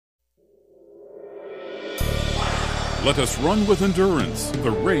Let us run with endurance the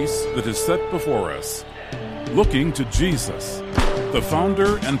race that is set before us, looking to Jesus, the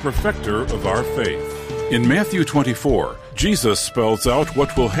founder and perfecter of our faith. In Matthew 24, Jesus spells out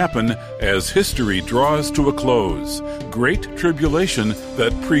what will happen as history draws to a close, great tribulation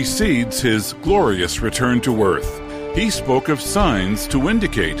that precedes his glorious return to earth. He spoke of signs to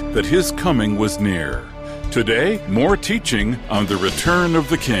indicate that his coming was near. Today, more teaching on the return of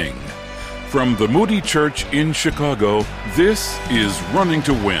the King. From the Moody Church in Chicago, this is Running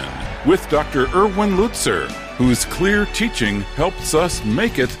to Win with Dr. Erwin Lutzer, whose clear teaching helps us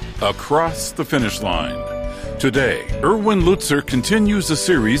make it across the finish line. Today, Erwin Lutzer continues a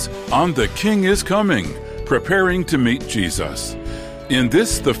series on The King is Coming, preparing to meet Jesus. In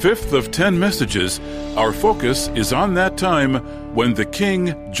this, the fifth of 10 messages, our focus is on that time when the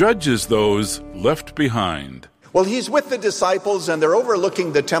King judges those left behind. Well, he's with the disciples, and they're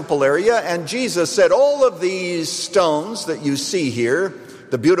overlooking the temple area, and Jesus said, all of these stones that you see here,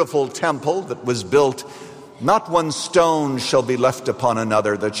 the beautiful temple that was built, not one stone shall be left upon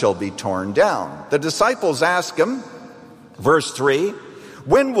another that shall be torn down. The disciples ask him, verse 3,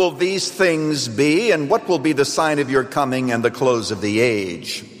 when will these things be, and what will be the sign of your coming and the close of the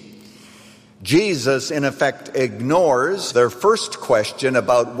age? Jesus, in effect, ignores their first question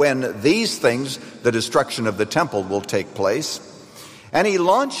about when these things, the destruction of the temple, will take place. And he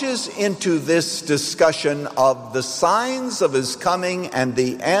launches into this discussion of the signs of his coming and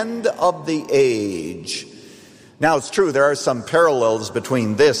the end of the age. Now, it's true, there are some parallels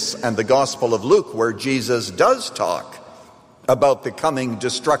between this and the Gospel of Luke, where Jesus does talk about the coming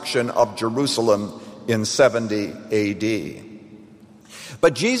destruction of Jerusalem in 70 A.D.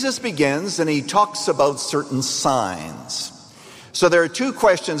 But Jesus begins and he talks about certain signs. So there are two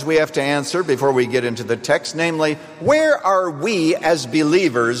questions we have to answer before we get into the text, namely, where are we as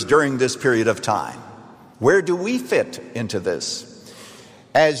believers during this period of time? Where do we fit into this?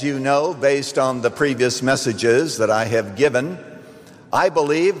 As you know, based on the previous messages that I have given, I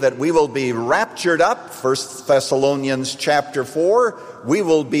believe that we will be raptured up, 1 Thessalonians chapter 4. We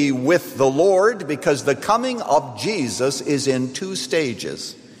will be with the Lord because the coming of Jesus is in two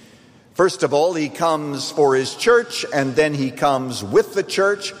stages. First of all, he comes for his church, and then he comes with the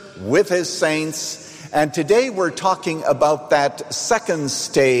church, with his saints. And today we're talking about that second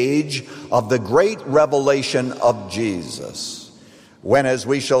stage of the great revelation of Jesus. When, as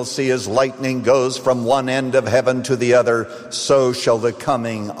we shall see, as lightning goes from one end of heaven to the other, so shall the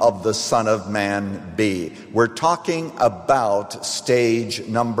coming of the Son of Man be. We're talking about stage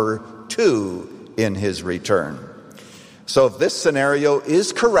number 2 in his return. So if this scenario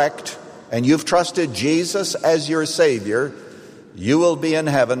is correct, and you've trusted Jesus as your Savior, you will be in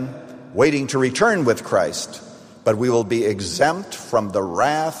heaven waiting to return with Christ, but we will be exempt from the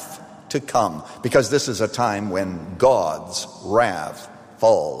wrath to come, because this is a time when God's wrath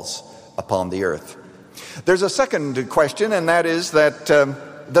falls upon the earth. There's a second question, and that is that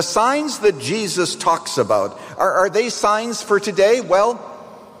the signs that Jesus talks about, are they signs for today? Well,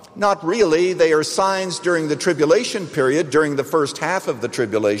 not really. They are signs during the tribulation period, during the first half of the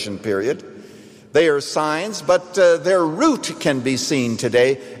tribulation period. They are signs, but their root can be seen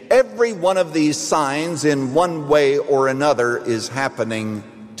today. Every one of these signs, in one way or another, is happening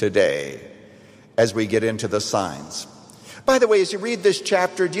today as we get into the signs. By the way, as you read this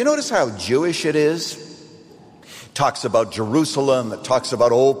chapter, do you notice how Jewish it is? It talks about Jerusalem. It talks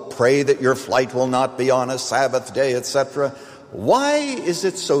about, pray that your flight will not be on a Sabbath day, etc. Why is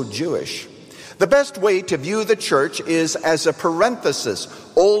it so Jewish? The best way to view the church is as a parenthesis.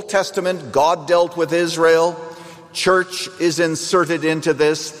 Old Testament, God dealt with Israel. Church is inserted into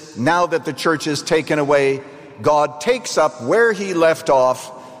this. Now that the church is taken away, God takes up where he left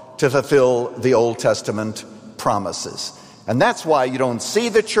off to fulfill the Old Testament promises. And that's why you don't see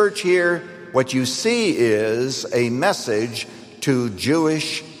the church here. What you see is a message to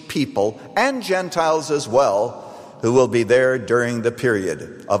Jewish people and Gentiles as well, who will be there during the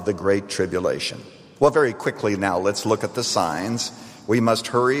period of the Great Tribulation. Well, very quickly now, let's look at the signs. We must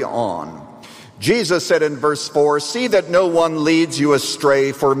hurry on. Jesus said in verse 4, see that no one leads you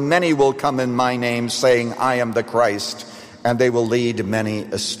astray, for many will come in my name, saying, I am the Christ, and they will lead many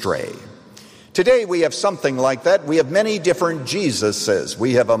astray. Today we have something like that. We have many different Jesuses.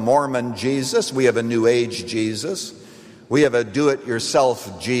 We have a Mormon Jesus. We have a New Age Jesus. We have a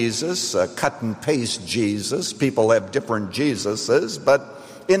do-it-yourself Jesus, a cut-and-paste Jesus. People have different Jesuses, but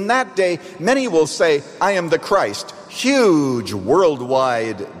in that day, many will say, I am the Christ. Huge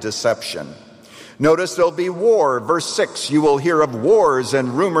worldwide deception. Notice there'll be war. Verse 6, you will hear of wars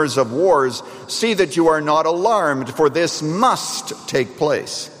and rumors of wars. See that you are not alarmed, for this must take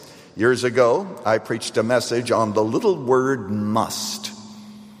place. Years ago, I preached a message on the little word must.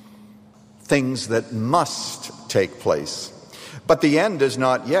 Things that must take place. But the end is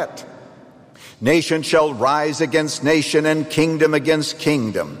not yet. Nation shall rise against nation and kingdom against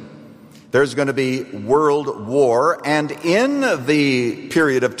kingdom. There's going to be world war, and in the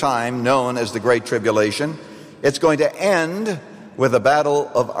period of time known as the Great Tribulation, it's going to end with the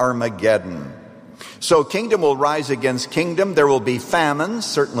Battle of Armageddon. So kingdom will rise against kingdom. There will be famines.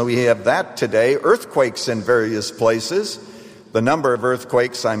 Certainly we have that today. Earthquakes in various places. The number of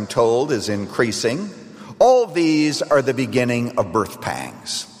earthquakes, I'm told, is increasing. All these are the beginning of birth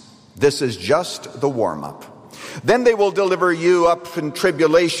pangs. This is just the warm-up. Then they will deliver you up in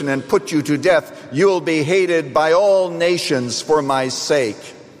tribulation and put you to death. You will be hated by all nations for my sake.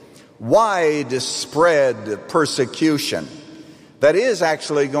 Widespread persecution that is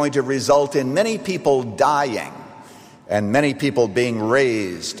actually going to result in many people dying and many people being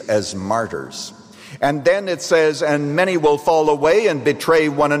raised as martyrs. And then it says, and many will fall away and betray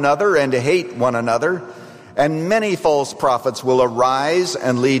one another and hate one another. And many false prophets will arise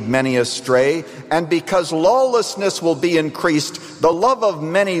and lead many astray. And because lawlessness will be increased, the love of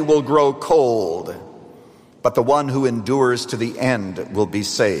many will grow cold. But the one who endures to the end will be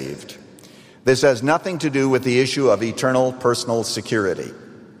saved. This has nothing to do with the issue of eternal personal security.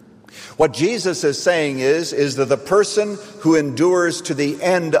 What Jesus is saying is that the person who endures to the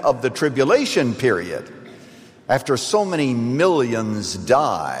end of the tribulation period, after so many millions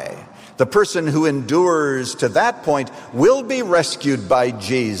die, the person who endures to that point will be rescued by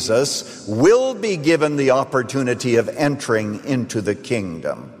Jesus, will be given the opportunity of entering into the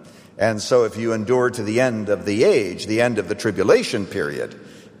kingdom. And so if you endure to the end of the age, the end of the tribulation period,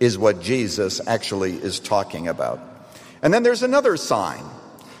 is what Jesus actually is talking about. And then there's another sign.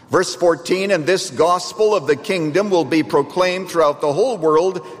 Verse 14, and this gospel of the kingdom will be proclaimed throughout the whole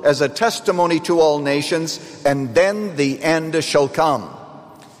world as a testimony to all nations, and then the end shall come.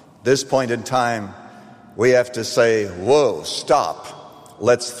 This point in time, we have to say, whoa, stop.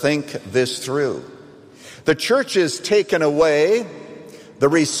 Let's think this through. The church is taken away. The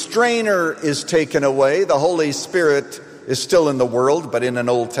restrainer is taken away. The Holy Spirit is still in the world, but in an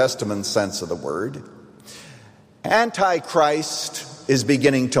Old Testament sense of the word. Antichrist is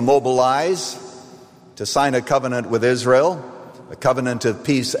beginning to mobilize to sign a covenant with Israel, a covenant of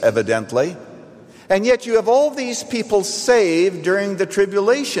peace evidently. And yet you have all these people saved during the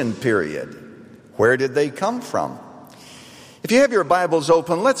tribulation period. Where did they come from? If you have your Bibles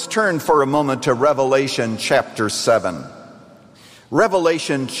open, let's turn for a moment to Revelation chapter 7.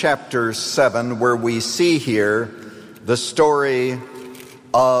 Revelation chapter 7, where we see here the story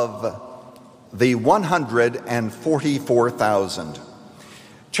of the 144,000.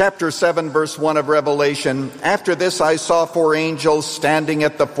 Chapter 7, verse 1 of Revelation, after this I saw 4 angels standing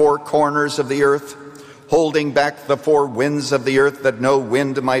at the 4 corners of the earth, holding back the 4 winds of the earth, that no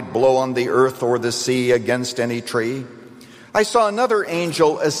wind might blow on the earth or the sea against any tree. I saw another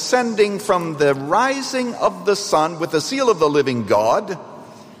angel ascending from the rising of the sun with the seal of the living God.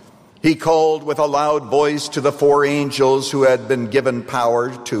 He called with a loud voice to the 4 angels who had been given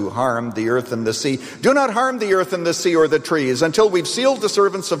power to harm the earth and the sea. Do not harm the earth and the sea or the trees until we've sealed the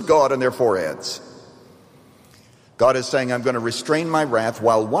servants of God on their foreheads. God is saying, I'm going to restrain my wrath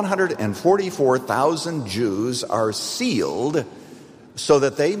while 144,000 Jews are sealed so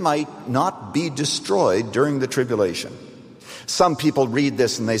that they might not be destroyed during the tribulation. Some people read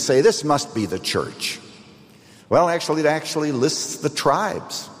this and they say, this must be the church. Well, actually, it actually lists the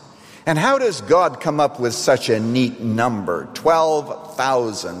tribes. And how does God come up with such a neat number,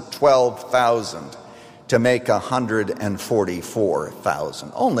 12,000, to make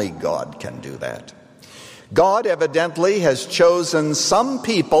 144,000? Only God can do that. God evidently has chosen some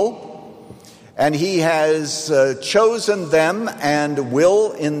people, and he has chosen them and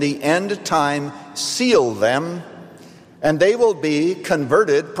will in the end time seal them, and they will be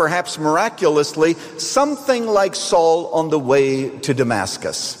converted, perhaps miraculously, something like Saul on the way to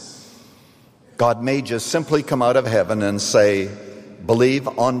Damascus. God may just simply come out of heaven and say, believe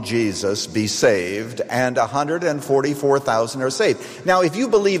on Jesus, be saved, and 144,000 are saved. Now, if you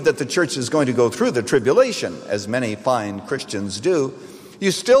believe that the church is going to go through the tribulation, as many fine Christians do,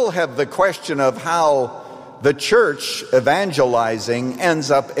 you still have the question of how the church evangelizing ends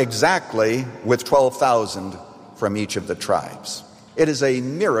up exactly with 12,000 from each of the tribes. It is a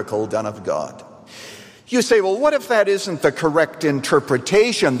miracle done of God. You say, well, what if that isn't the correct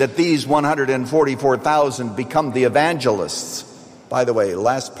interpretation, that these 144,000 become the evangelists? By the way,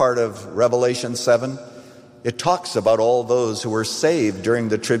 last part of Revelation 7, it talks about all those who were saved during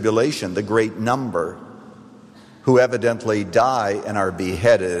the tribulation, the great number. who evidently die and are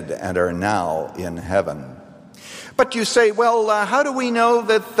beheaded and are now in heaven. But you say, well, how do we know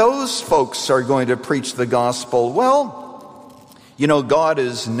that those folks are going to preach the gospel? Well, you know, God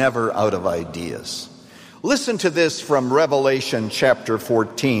is never out of ideas. Listen to this from Revelation chapter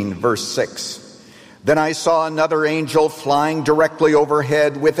 14, verse 6. Then I saw another angel flying directly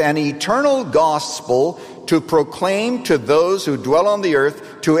overhead with an eternal gospel to proclaim to those who dwell on the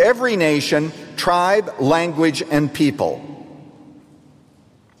earth, to every nation, tribe, language, and people.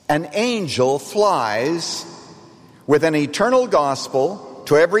 An angel flies with an eternal gospel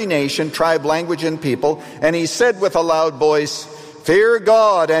to every nation, tribe, language, and people, and he said with a loud voice, "Fear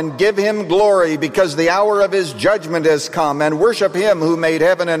God and give him glory, because the hour of his judgment has come, and worship him who made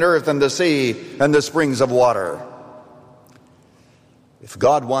heaven and earth and the sea and the springs of water." If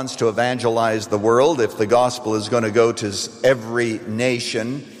God wants to evangelize the world, if the gospel is going to go to every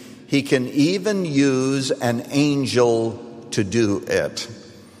nation, he can even use an angel to do it.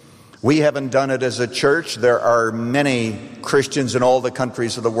 We haven't done it as a church. There are many Christians in all the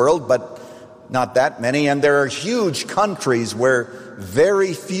countries of the world, but not that many, and there are huge countries where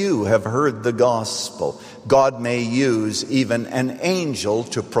very few have heard the gospel. God may use even an angel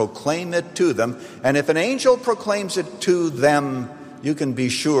to proclaim it to them, and if an angel proclaims it to them, you can be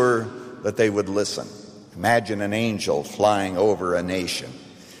sure that they would listen. Imagine an angel flying over a nation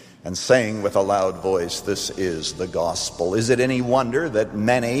and saying with a loud voice, "This is the gospel." Is it any wonder that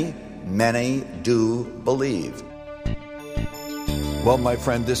many do believe? Well, my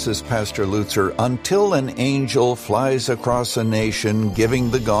friend, this is Pastor Lutzer. Until an angel flies across a nation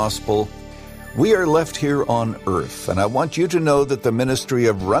giving the gospel, we are left here on earth. And I want you to know that the ministry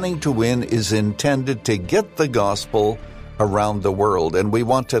of Running to Win is intended to get the gospel around the world. And we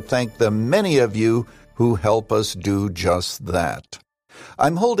want to thank the many of you who help us do just that.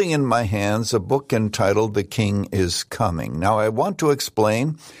 I'm holding in my hands a book entitled The King is Coming. Now, I want to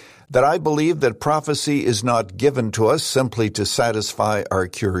explain that I believe that prophecy is not given to us simply to satisfy our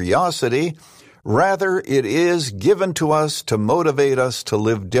curiosity. Rather, it is given to us to motivate us to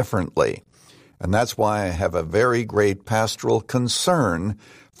live differently. And that's why I have a very great pastoral concern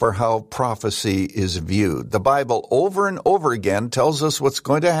for how prophecy is viewed. The Bible over and over again tells us what's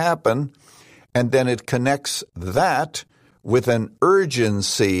going to happen, and then it connects that with an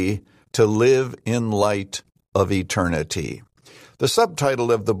urgency to live in light of eternity. The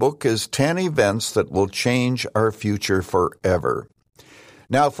subtitle of the book is 10 Events That Will Change Our Future Forever.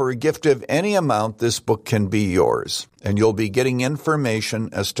 Now, for a gift of any amount, this book can be yours, and you'll be getting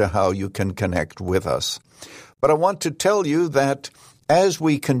information as to how you can connect with us. But I want to tell you that as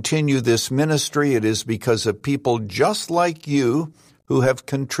we continue this ministry, it is because of people just like you who have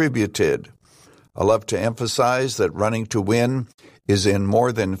contributed. I love to emphasize that Running to Win is in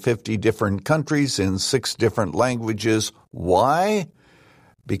more than 50 different countries in 6 different languages. Why?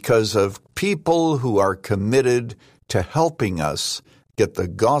 Because of people who are committed to helping us get the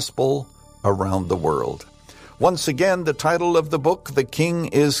gospel around the world. Once again, the title of the book, The King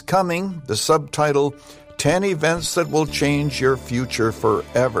is Coming, the subtitle, 10 Events That Will Change Your Future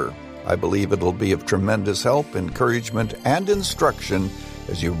Forever. I believe it'll be of tremendous help, encouragement, and instruction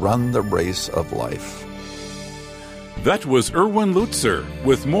as you run the race of life. That was Erwin Lutzer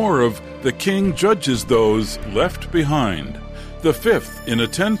with more of The King Judges Those Left Behind, the 5th in a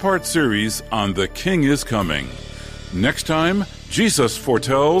 10-part series on The King is Coming. Next time, Jesus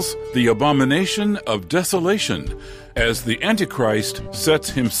foretells the abomination of desolation as the Antichrist sets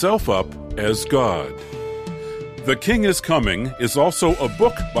himself up as God. The King is Coming is also a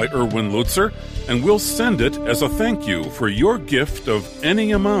book by Erwin Lutzer, and we'll send it as a thank you for your gift of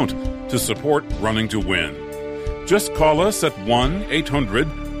any amount to support Running to Win. Just call us at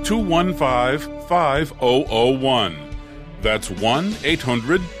 1-800-215-5001. That's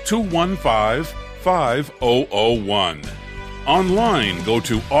 1-800-215-5001. Online, go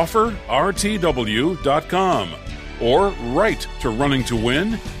to offerrtw.com or write to Running to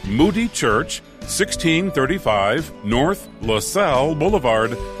Win, Moody Church, 1635 North LaSalle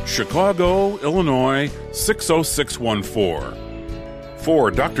Boulevard, Chicago, Illinois, 60614.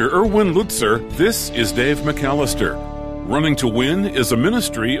 For Dr. Erwin Lutzer, this is Dave McAllister. Running to Win is a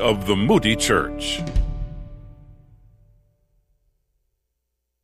ministry of the Moody Church.